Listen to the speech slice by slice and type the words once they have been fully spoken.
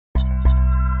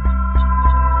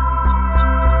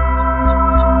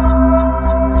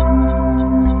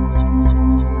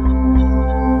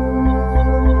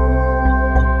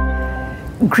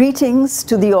Greetings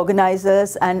to the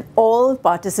organizers and all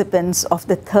participants of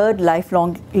the third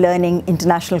Lifelong Learning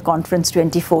International Conference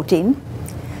 2014.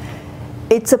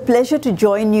 It's a pleasure to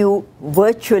join you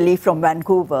virtually from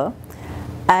Vancouver,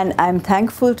 and I'm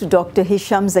thankful to Dr.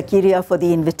 Hisham Zakaria for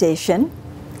the invitation.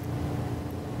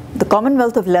 The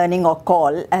Commonwealth of Learning, or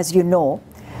COL, as you know,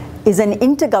 is an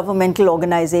intergovernmental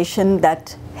organization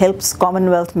that helps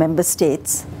Commonwealth member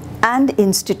states and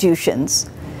institutions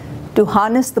to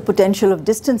harness the potential of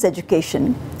distance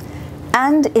education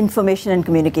and information and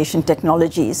communication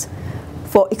technologies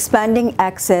for expanding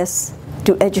access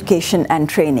to education and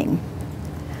training.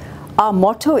 Our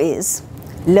motto is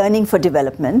Learning for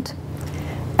Development,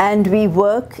 and we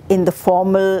work in the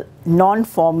formal,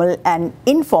 non-formal and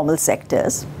informal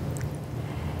sectors.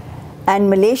 And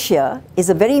Malaysia is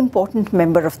a very important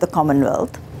member of the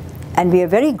Commonwealth, and we are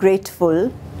very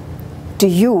grateful to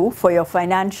you for your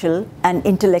financial and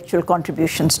intellectual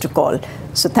contributions to COL.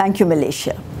 So thank you,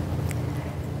 Malaysia.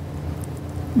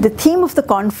 The theme of the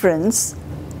conference,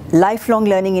 Lifelong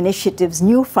Learning Initiatives,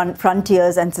 New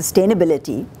Frontiers and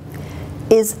Sustainability,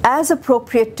 is as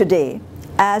appropriate today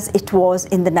as it was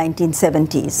in the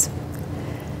 1970s.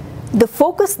 The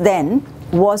focus then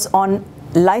was on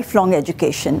lifelong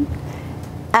education,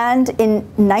 and in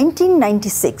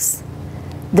 1996,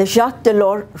 the Jacques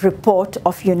Delors report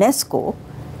of UNESCO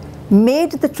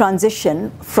made the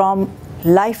transition from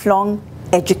lifelong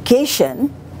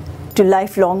education to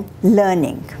lifelong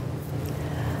learning.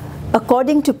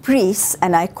 According to Priest,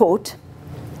 and I quote,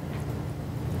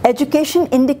 "Education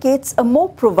indicates a more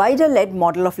provider-led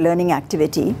model of learning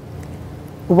activity,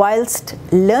 whilst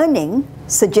learning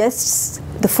suggests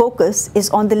the focus is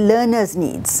on the learner's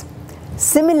needs.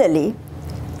 Similarly,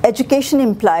 education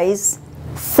implies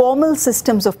formal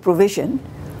systems of provision,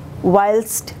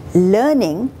 whilst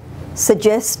learning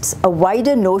suggests a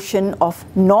wider notion of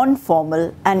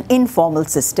non-formal and informal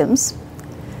systems,"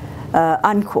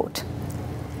 unquote.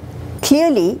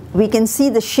 Clearly, we can see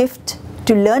the shift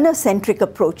to learner-centric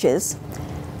approaches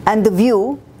and the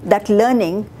view that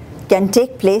learning can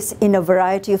take place in a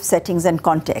variety of settings and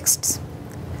contexts.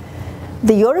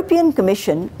 The European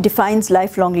Commission defines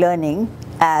lifelong learning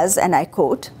as, and I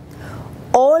quote,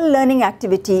 "all learning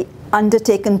activity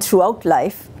undertaken throughout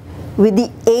life with the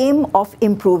aim of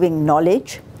improving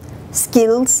knowledge,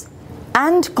 skills,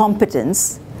 and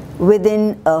competence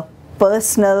within a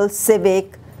personal,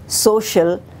 civic,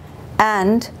 social,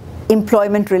 and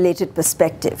employment-related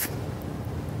perspective."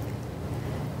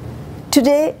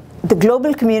 Today, the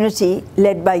global community,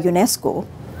 led by UNESCO,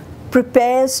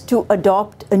 prepares to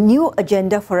adopt a new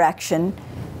agenda for action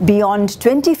beyond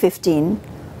 2015,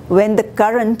 when the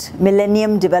current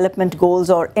Millennium Development Goals,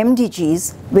 or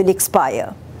MDGs, will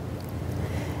expire.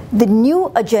 The new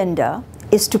agenda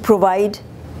is to provide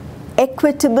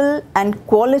equitable and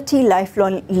quality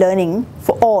lifelong learning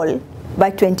for all by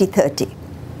 2030.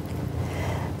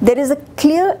 There is a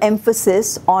clear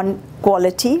emphasis on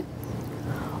quality,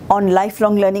 on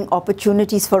lifelong learning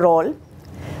opportunities for all,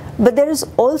 but there is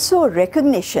also a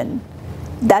recognition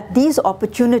that these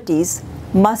opportunities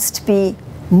must be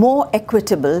more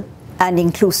equitable and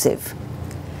inclusive.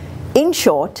 In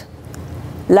short,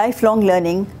 lifelong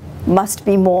learning must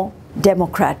be more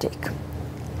democratic.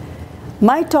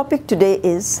 My topic today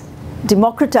is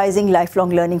Democratizing Lifelong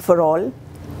Learning for All,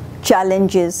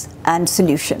 Challenges and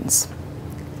Solutions.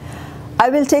 I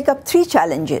will take up 3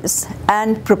 challenges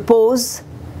and propose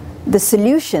the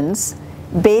solutions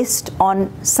based on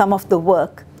some of the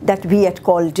work that we at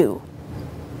COL do.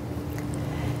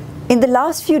 In the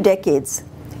last few decades,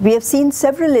 we have seen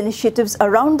several initiatives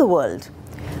around the world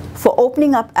for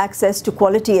opening up access to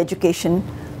quality education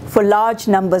for large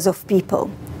numbers of people.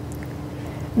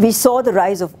 We saw the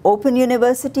rise of open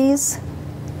universities,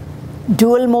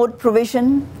 dual mode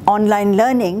provision, online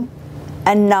learning,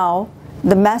 and now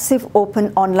the massive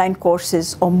open online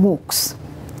courses, or MOOCs.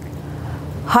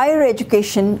 Higher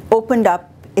education opened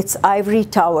up its ivory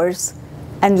towers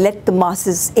and let the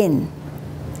masses in.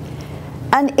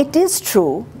 And it is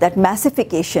true that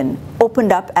massification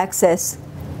opened up access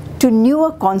to newer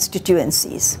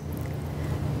constituencies.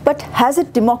 But has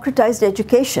it democratized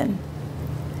education?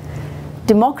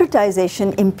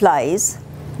 Democratization implies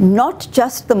not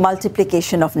just the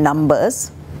multiplication of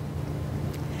numbers,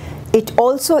 it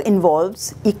also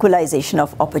involves equalization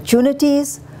of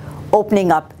opportunities,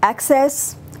 opening up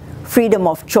access, freedom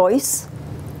of choice,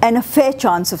 and a fair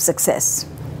chance of success.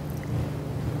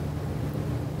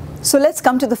 So let's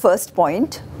come to the first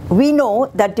point. We know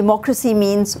that democracy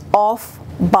means of,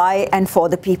 by, and for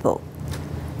the people.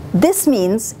 This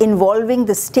means involving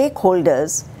the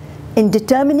stakeholders in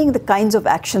determining the kinds of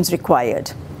actions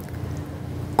required.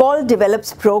 CALL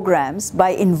develops programs by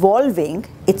involving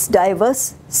its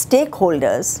diverse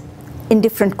stakeholders in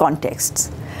different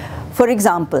contexts. For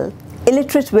example,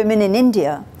 illiterate women in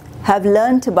India have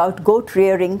learnt about goat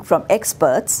rearing from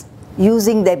experts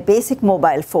using their basic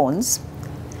mobile phones.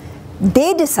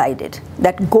 They decided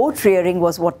that goat rearing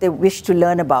was what they wished to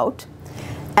learn about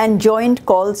and joined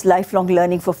CALL's Lifelong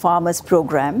Learning for Farmers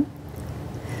program.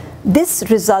 This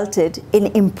resulted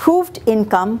in improved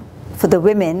income for the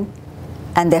women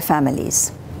and their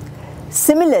families.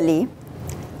 Similarly,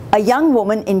 a young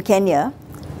woman in Kenya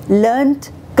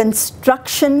learned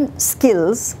construction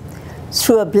skills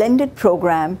through a blended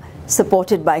program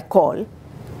supported by CALL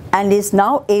and is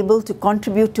now able to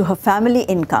contribute to her family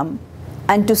income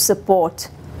and to support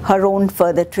her own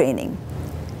further training.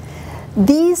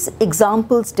 These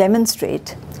examples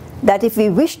demonstrate that if we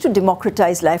wish to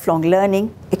democratize lifelong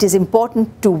learning, it is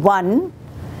important to 1.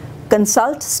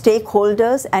 Consult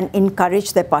stakeholders and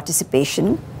encourage their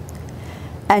participation,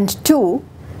 and 2.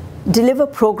 Deliver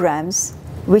programs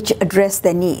which address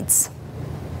their needs.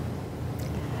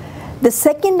 The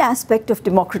second aspect of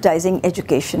democratizing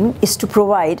education is to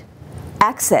provide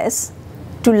access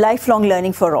to lifelong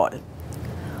learning for all.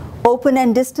 Open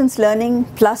and distance learning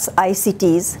plus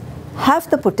ICTs have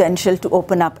the potential to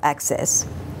open up access.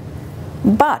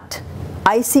 But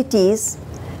ICTs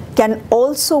can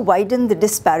also widen the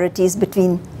disparities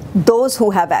between those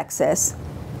who have access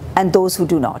and those who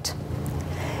do not.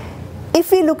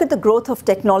 If we look at the growth of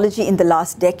technology in the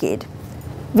last decade,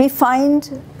 we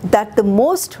find that the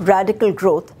most radical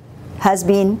growth has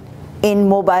been in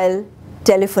mobile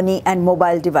telephony and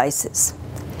mobile devices.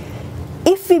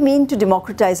 If we mean to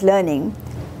democratize learning,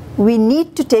 we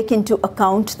need to take into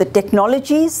account the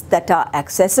technologies that are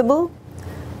accessible,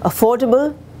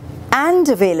 affordable, and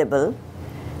available,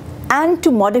 and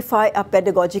to modify our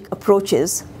pedagogic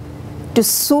approaches to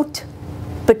suit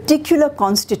particular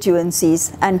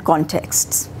constituencies and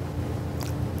contexts.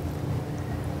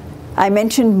 I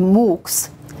mentioned MOOCs.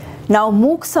 Now,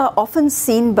 MOOCs are often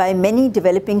seen by many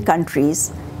developing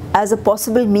countries as a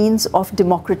possible means of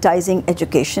democratizing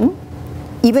education,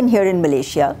 even here in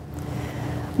Malaysia.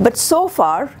 But so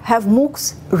far, have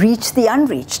MOOCs reached the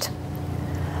unreached?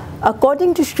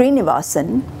 According to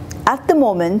Srinivasan, at the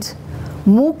moment,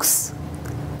 MOOCs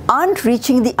aren't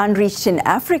reaching the unreached in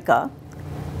Africa,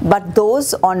 but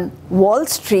those on Wall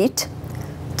Street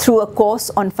through a course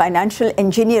on financial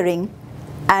engineering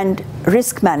and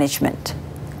risk management.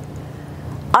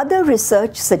 Other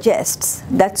research suggests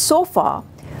that so far,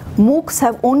 MOOCs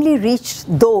have only reached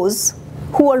those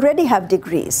who already have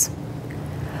degrees.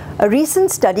 A recent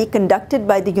study conducted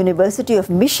by the University of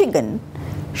Michigan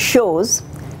shows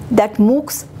that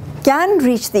MOOCs can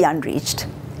reach the unreached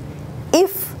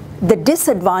if the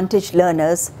disadvantaged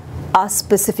learners are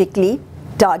specifically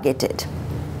targeted.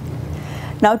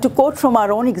 Now, to quote from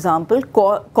our own example,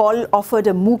 CALL offered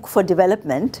a MOOC for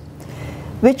development,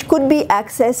 which could be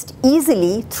accessed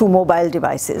easily through mobile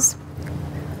devices.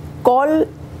 CALL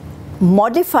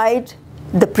modified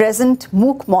the present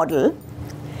MOOC model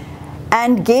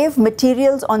and gave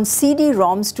materials on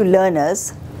CD-ROMs to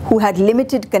learners who had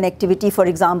limited connectivity, for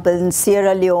example, in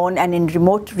Sierra Leone and in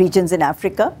remote regions in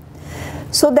Africa,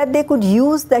 so that they could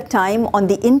use their time on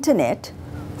the internet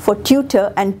for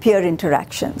tutor and peer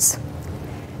interactions.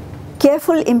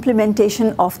 Careful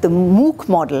implementation of the MOOC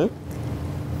model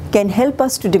can help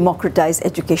us to democratize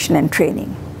education and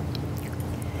training.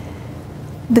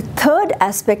 The third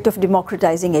aspect of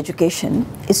democratizing education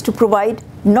is to provide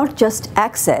not just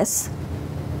access,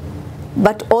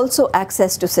 but also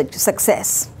access to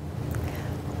success.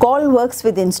 CALL works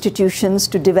with institutions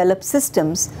to develop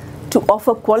systems to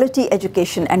offer quality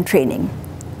education and training.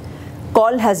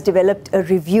 CALL has developed a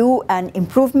review and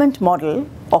improvement model,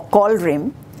 or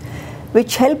CALL-RIM,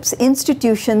 which helps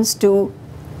institutions to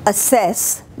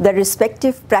assess their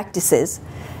respective practices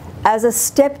as a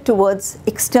step towards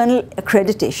external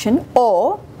accreditation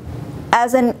or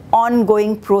as an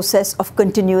ongoing process of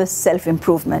continuous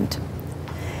self-improvement.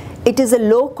 It is a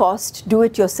low-cost,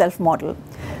 do-it-yourself model,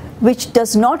 which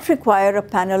does not require a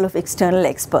panel of external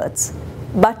experts,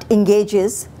 but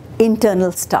engages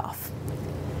internal staff.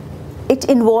 It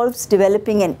involves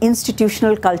developing an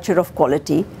institutional culture of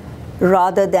quality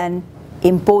rather than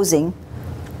imposing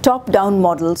top-down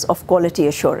models of quality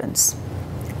assurance.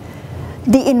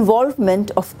 The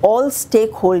involvement of all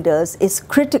stakeholders is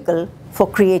critical for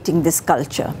creating this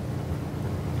culture.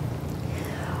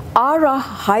 Are our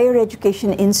higher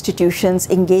education institutions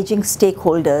engaging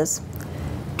stakeholders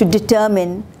to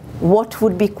determine what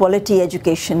would be quality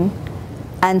education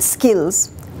and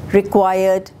skills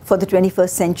required for the 21st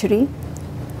century?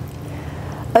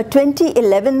 A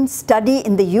 2011 study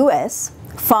in the US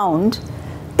found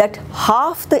that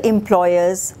half the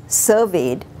employers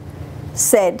surveyed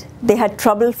said they had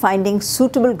trouble finding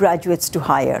suitable graduates to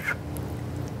hire.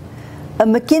 A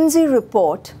McKinsey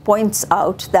report points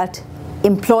out that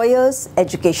employers,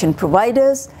 education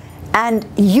providers, and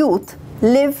youth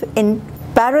live in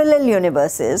parallel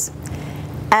universes,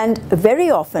 and very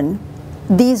often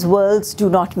these worlds do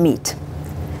not meet.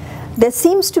 There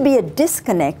seems to be a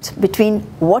disconnect between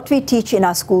what we teach in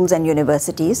our schools and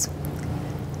universities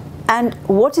and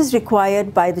what is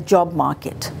required by the job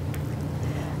market.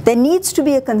 There needs to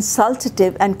be a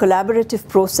consultative and collaborative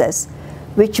process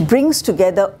which brings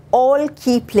together all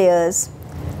key players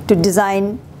to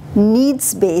design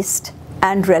needs-based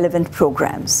and relevant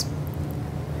programs.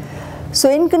 So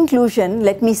in conclusion,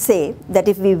 let me say that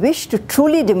if we wish to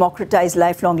truly democratize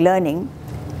lifelong learning,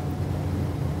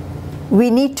 we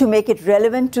need to make it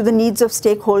relevant to the needs of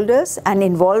stakeholders and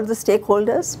involve the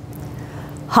stakeholders,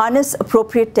 harness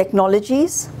appropriate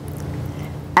technologies,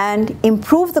 and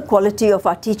improve the quality of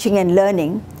our teaching and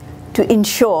learning to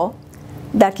ensure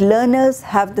that learners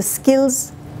have the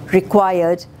skills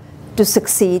required to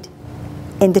succeed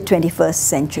in the 21st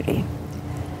century.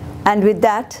 And with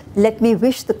that, let me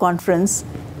wish the conference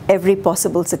every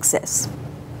possible success.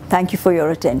 Thank you for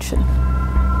your attention.